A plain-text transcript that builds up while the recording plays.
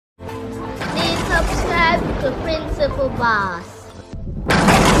to Principal Boss.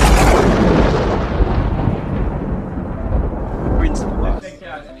 Principal Boss.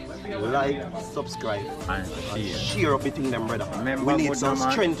 Like, subscribe, and share up the thing, them brother. We need some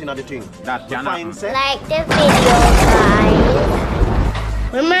strength in the thing. That can happen. Like the video,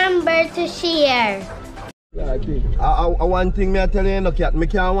 guys. Remember to share. One thing me I tell you, no cat, me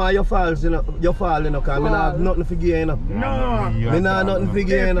can't want you fall, you know, cause me not have nothing to gain, you know. No, me not have nothing to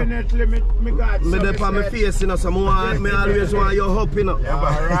gain, you know. Definitely, me got me dey on my face, you know, so me always want you up, you know.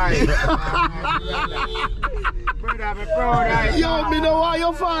 Alright. Brother, me proud of you. Yo, me don't want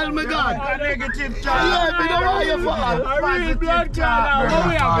you fall, me God. Negative talk. Yeah, me don't want you fall. Positive talk.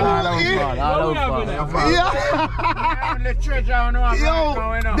 The treasure on what Yo,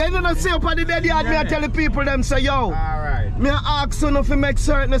 going on. they don't say up on the dead yard, me I tell the people them say, yo. Alright. Me I ask you to make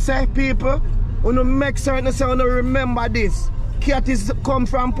certain say people, you make certain say you remember this. Cat is come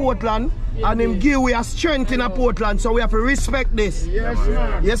from Portland and him give we a strength in a Portland, so we have to respect this. Yes,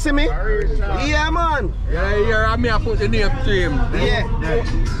 man. You see me? Yeah, man. Yeah, here me I put the name to him. Yeah.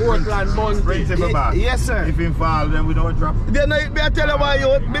 Portland Bounty. Principal Boss. Yes, sir. If him fall, then we don't drop. Then I tell you why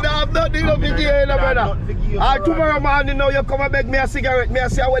you, me don't have nothing to give you, brother. Tomorrow morning now you come and beg me a cigarette, me I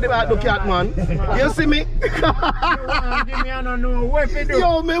say what about the cat, man. You see me? Give me I don't know what to do.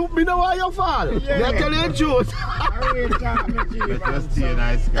 Yo, me know why you fall. Yeah. I tell you the truth. Just stay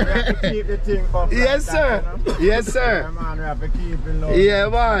nice, guys. Keep the thing up. Yes, sir. Yes, sir. Yeah, man, we have to keep it low. Yeah,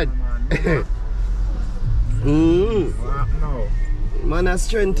 man. No. Man, a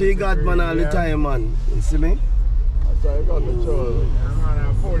strength to God, man, all the time, man. You see me? Yeah, man,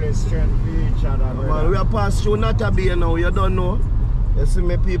 a full strength for each other. Man, we are passed through Natabia now, you don't know. You see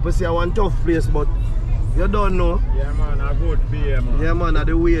me, people say I want tough place, but you don't know. Yeah, man, a good beer, man. Yeah, man, are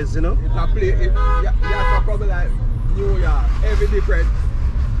the ways, you know. It's a place, you have to probably like New York, every different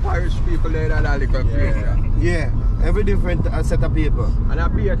parish people there that are like a place. Yeah, every different set of people. And a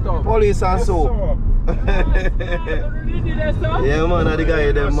beer tough. Police and so. Yeah, man, are the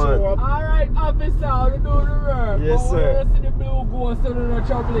guy there, man. Alright, officer, we do the work. Yes, sir. See the blue ghost, so no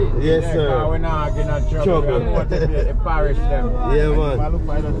trouble. Yes, sir. We're not getting trouble. We want to be the parish them. Yeah, man.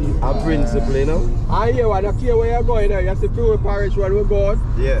 A principle, you know. And here, I don't care where you're going there. You see through the parish when we go,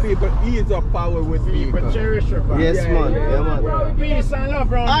 Yeah. people ease up power with people. People cherish your parish. Yes, man. Yeah, man. Peace and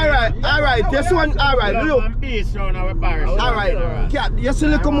love round Alright, this one, alright, Love look. and peace round our parish. Alright, cat, you see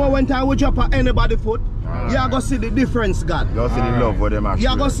look more when time we drop at anybody foot, you are gonna see the difference, God. You see the love for them actually. You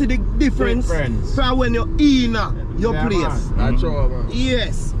are gonna see the difference from when you're in your place. That's all, man.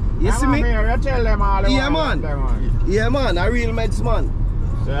 Yes. You see me? You tell them all the Yeah, man. Yeah, man, a real meds man.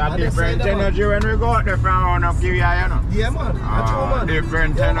 So a different energy when we go out there from round up give you, you know. Yeah, man. That's true, man.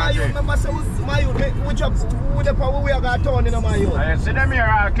 Different Yo, my energy. youth, remember, say, my youth, we drop with the power we are going to turn in my youth. You see them here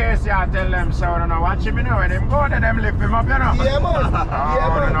all case, you tell them so, you know, watch him, you know, when them go there, them lift him up, you know. Yeah, man. Yeah,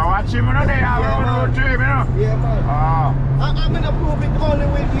 man. You know, watch him, you know, they have road to him, you know. Yeah, man. I'm going to prove it only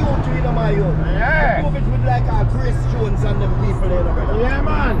with you two in my youth. Yeah. Prove it with like Grace Jones and them people in the Yeah,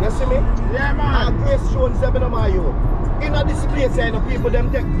 man. You see me? Yeah, man. Grace Jones them in my youth. In this place, you know, people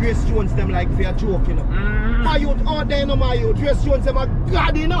them take Grace Jones them like for a joke, you know. My youth out there, you know, my youth. Grace Jones them a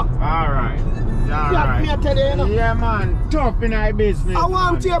God, you know. Alright. God, me I tell you, you know. Yeah, man. Tough in our business. I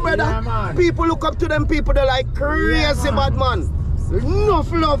want you, brother. Yeah, man. People look up to them people, they like crazy bad man.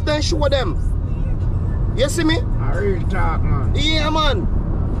 Enough love, then show them. You see me? A real talk, man. Yeah, man.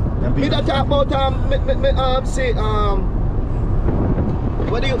 Me that talk about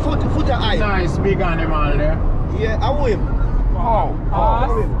what do you foot eye? Nice big animal there. Yeah, I will him. Oh.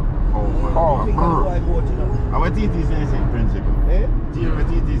 Our TT says in principle. Eh? Our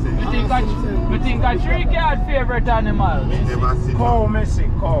TT says. We think a tree cat favorite animal. Never see cow, Messi,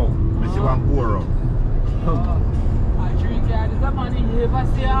 cow. Messi one poor. A tree cat is a man you never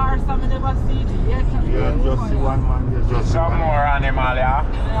see a horse, and never see the yet. Yeah, just see one man. Just some more animal, yeah.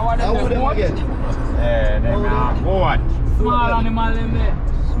 I would him again. Yeah, them are goat. Small animal in there.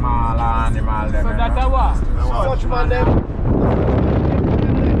 Small animal, them. So that's a what? Such man them.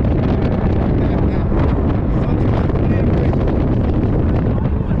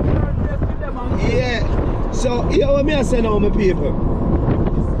 Yeah. So here what me I say now, my people.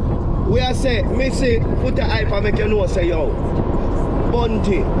 We are say, me say, put the hype and make you know say yo.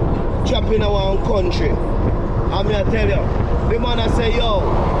 Bounty, drop in our own country. And me I tell you, the man I say yo,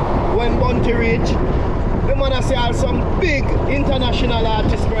 when Bounty reach, the man I say are some big international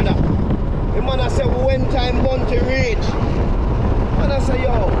artists, brother. The man I say when time Bounty reach, man I say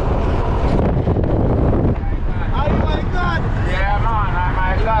yo. Oh my God. Yeah, man, I'm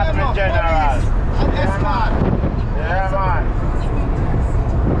my God, Yeah, my general. and escort. Yeah, man.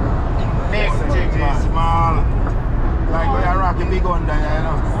 Big thing, small. big under here, you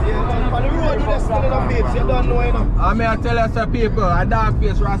know. Yeah, man, on the road with the still in the beach, you don't know, you know. I may tell you some people, a dark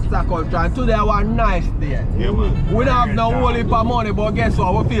face Rasta culture, and today was nice day. Yeah, man. We don't have no whole heap of money, but guess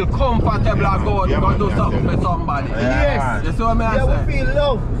what? We feel comfortable and go Yeah, to man, do yeah, something yeah. for somebody. Yes. You see what I Yeah, say? we feel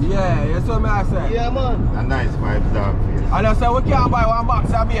love. Yeah, you see what I say? Yeah, man. A nice vibes, dog face. And I say we can't buy 1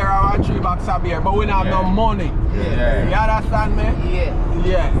 box of beer or 3 boxes of beer, but we don't have no money. Yeah. You understand me? Yeah.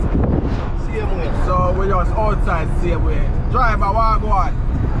 Yeah. Same way. So we just outside same way. Driver, what go on?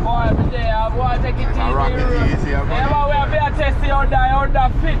 Boy, every day, boy, take it easy. I rock it easy, Yeah, man. but we have to test the under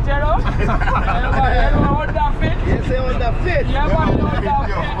fit, you know? Yeah, under fit. Yes, they on the fit. Yeah, but under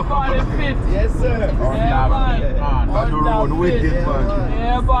fit, body fit. Yes, sir. Yeah, man. On the road with it, man.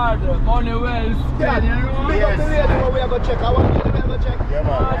 Yeah, man. Money well Yeah, spent, you know? big up the lady where we are going to check. I want you to go check. Yeah,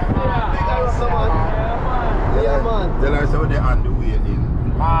 man. Big up the man. Yeah, man. Tell us how they on the way in.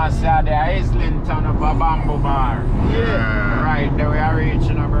 Master, there is Islington up a bamboo bar. Yeah. Right, there we are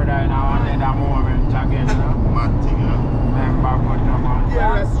reaching a brother in another moment again, you know? Mad thing, you know? Remember, good no man.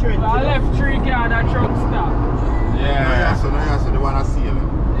 Yeah, restaurant. I left 3 cars at truck stop. Yeah, so now they want to see you.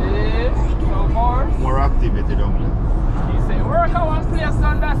 Yeah, so far. More activity down there. He say, work at one place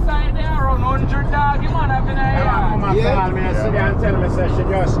on that side there, around 100 dog, man, have in a yard. Yeah. Call me yesterday and tell me say she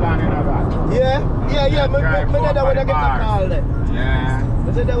just landing in a van. Yeah. Me did that when I get the call there. Yeah.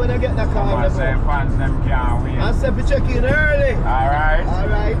 Me did that when I get the call I say there. fans them can't wait. I said we check in early. Alright.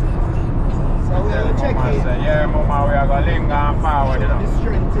 Alright. So we are going to check Mama in. say, yeah, mama, we are going to linger and forward, you know. The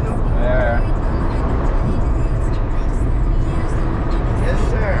strength, you know. Yeah. Yes, Yeah,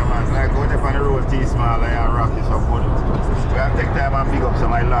 sir. man. Like going up on the road, T-Small and rock is so good. We have to take time and big up some of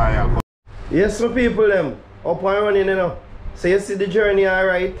my lawyer. Yes, my people, them. Up and running, you know. So you see the journey,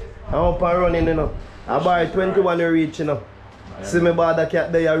 alright? I'm up and running, you know. About 21 to reach, you know. See me bother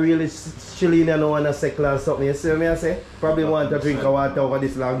cat there, really chilling and want to settle or something. You see what I say? Probably want to drink of water over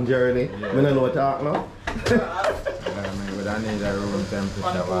this long journey. I don't know what to talk now. We don't need a room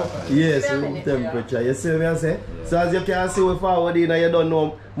temperature water. Yes, room temperature. You see what I say? Yeah. So as you can see, we forward in and you don't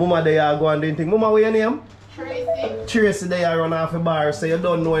know Mama they are going doing things. Mama, what's your name? Tracy. Tracy they are run off a bar, so you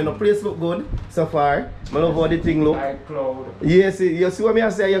don't know, you know. Place look good so far. I love how the thing look. Like cloud. Yes, you see what I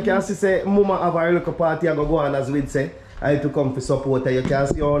say? You can see say Mama have a little party and go on as we'd say. I to come for support. You can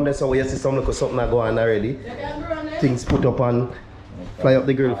see on there, so you see some little something go on already. Things put up and fly up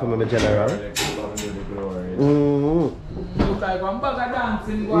the grill for me, my general. Look like one bag of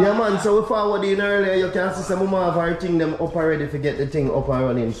dancing. Yeah, man, so we forward in earlier. You can see some Mama have her thing them up already to get the thing up and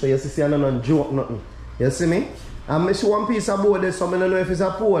running. So you see, I'm not joke nothing. You see me? And I see one piece of board there, so I don't know if it's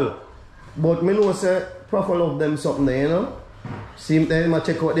a pole. But I know say Prof love them something there, you know? See them, I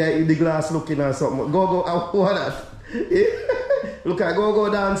check out there, the glass looking or something. Go, what that? Look at go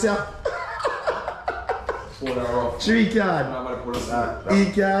dance here. 3 card.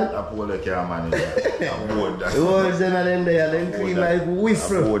 E card. I pull the car manage. I board that. Oh, it's in them there, then clean like I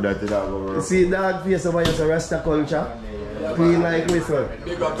whistle. board that to You see dog face over here, so Rasta culture. Clean like whistle.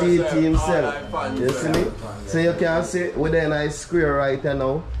 TT himself. You see me? So you can see with a nice square right here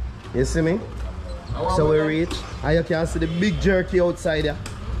now. You see me? So we reach. And you can see the big jerky outside there.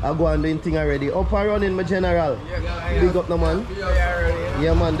 I go and doing thing already. Up and running, my general. Big up no man.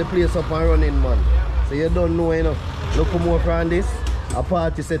 Yeah man, the place up and running man. So you don't know, you know. Look more from this. A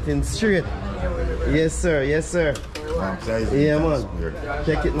party setting straight. Yes sir, yes sir. Yeah man.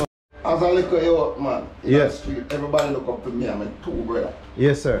 Check it man. As I look at you up, man, in Yes. the street, everybody look up to me. I'm a 2 brother.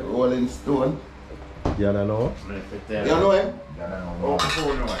 Yes sir. Rolling Stone. You don't know? You know him? Oh,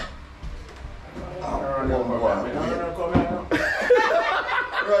 no.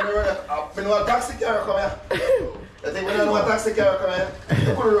 I know a taxi car come here. I think when I know a taxi car come here,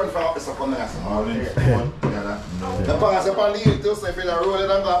 you could run for office up on there. The pass up on the hill too, so if you're rolling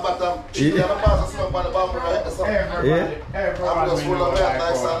and go bottom, you have a pass a slump on the bottom right or something. I'm just full of that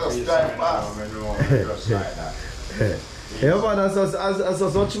nice and just drive past. Yeah man,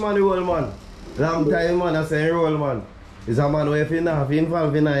 as such man roll man. Long time man, I say roll man. It's a man who if you not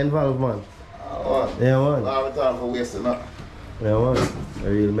involved, you not involved man. Yeah man. All the time for wasting up. Yeah man. A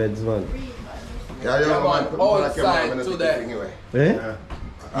real meds man. Yeah, man, outside today. Eh?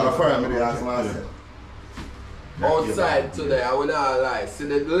 I'm a friend with the ass man. Outside today, I will not lie. See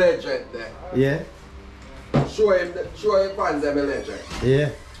the legend there. Yeah? Show him fans them a legend. Yeah.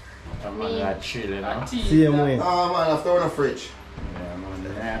 I'm not chilling, no? Same way. Nah man, I've thrown a fridge. Yeah, man,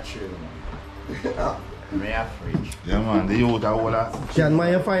 they're not chilling, man. Me a fridge. Yeah, man, the youth are all that. Can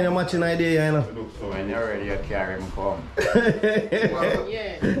man you find a matching idea, you know? So when you're ready, you carry him come. Well,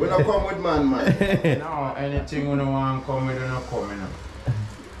 we don't come with man. No, anything you don't want to come, you don't come, you know.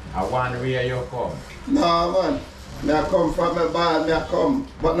 I want where you come. Nah man. Me I come from my ball, me I come.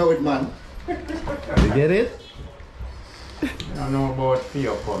 But now with man. You get it? I don't know about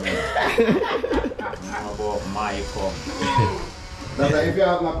fear coming. I don't know about my come. That's if you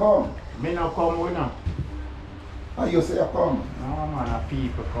have not come. Me no come with no. How you say you come? No man, a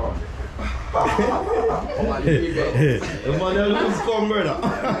people come. Come on, the event. The man that looks come, brother.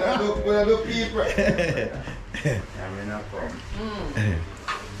 When I look people. Yeah, me no come.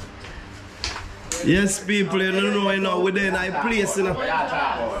 Yes, people, you don't know, you know, we're in a place, you know. What you talk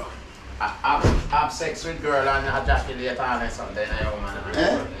about? Have sex with girl and ejaculate on or something, you know, man.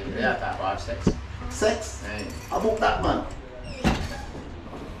 Eh? You talk about sex. Sex? Hey. I book that man.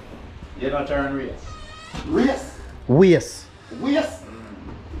 You don't turn race. Race? Waste. Waste?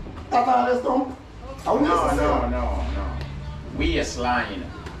 That's all this done? No. Waistline.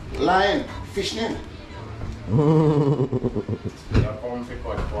 Line. Fishing. You come to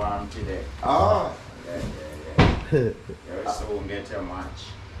cut for him today. Ah. Yeah. You'll soon get your match.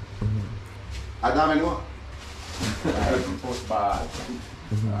 I don't know. Football.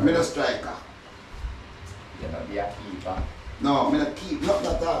 I'm a striker. You know, be a keeper. No, I'm not keep. Not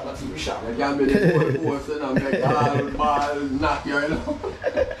that hard, but keep shot. You can't be the goal post and make ball knock you, you know.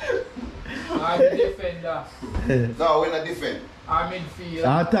 I'm the defender. No, we're not defend. I'm midfield.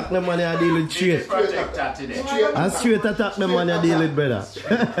 I attack the man you deal with straight. Protector today. Straight I straight attack the man you deal with, brother.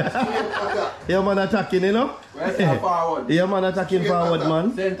 attack. Yeah, man attacking, you know? Where's the forward? Yeah, man attacking forward,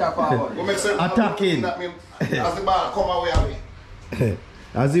 man. Center forward. We make certain Attacking. that mean, as the ball come away.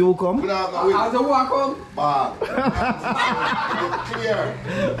 As you We come? don't have no As win. the walk come, Ball. Clear.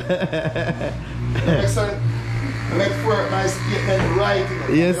 Make certain. Make for my statement right. You know.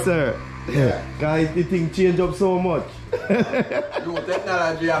 Yes, sir. Yeah. Guys, the thing change up so much. you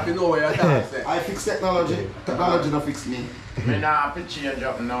technology, you have to know what you're talking. I fix technology. Technology don't fix me. Me not have to change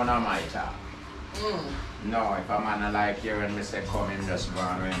up none of my talk. No, if a man like you and me say come, him just go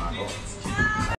and where I go.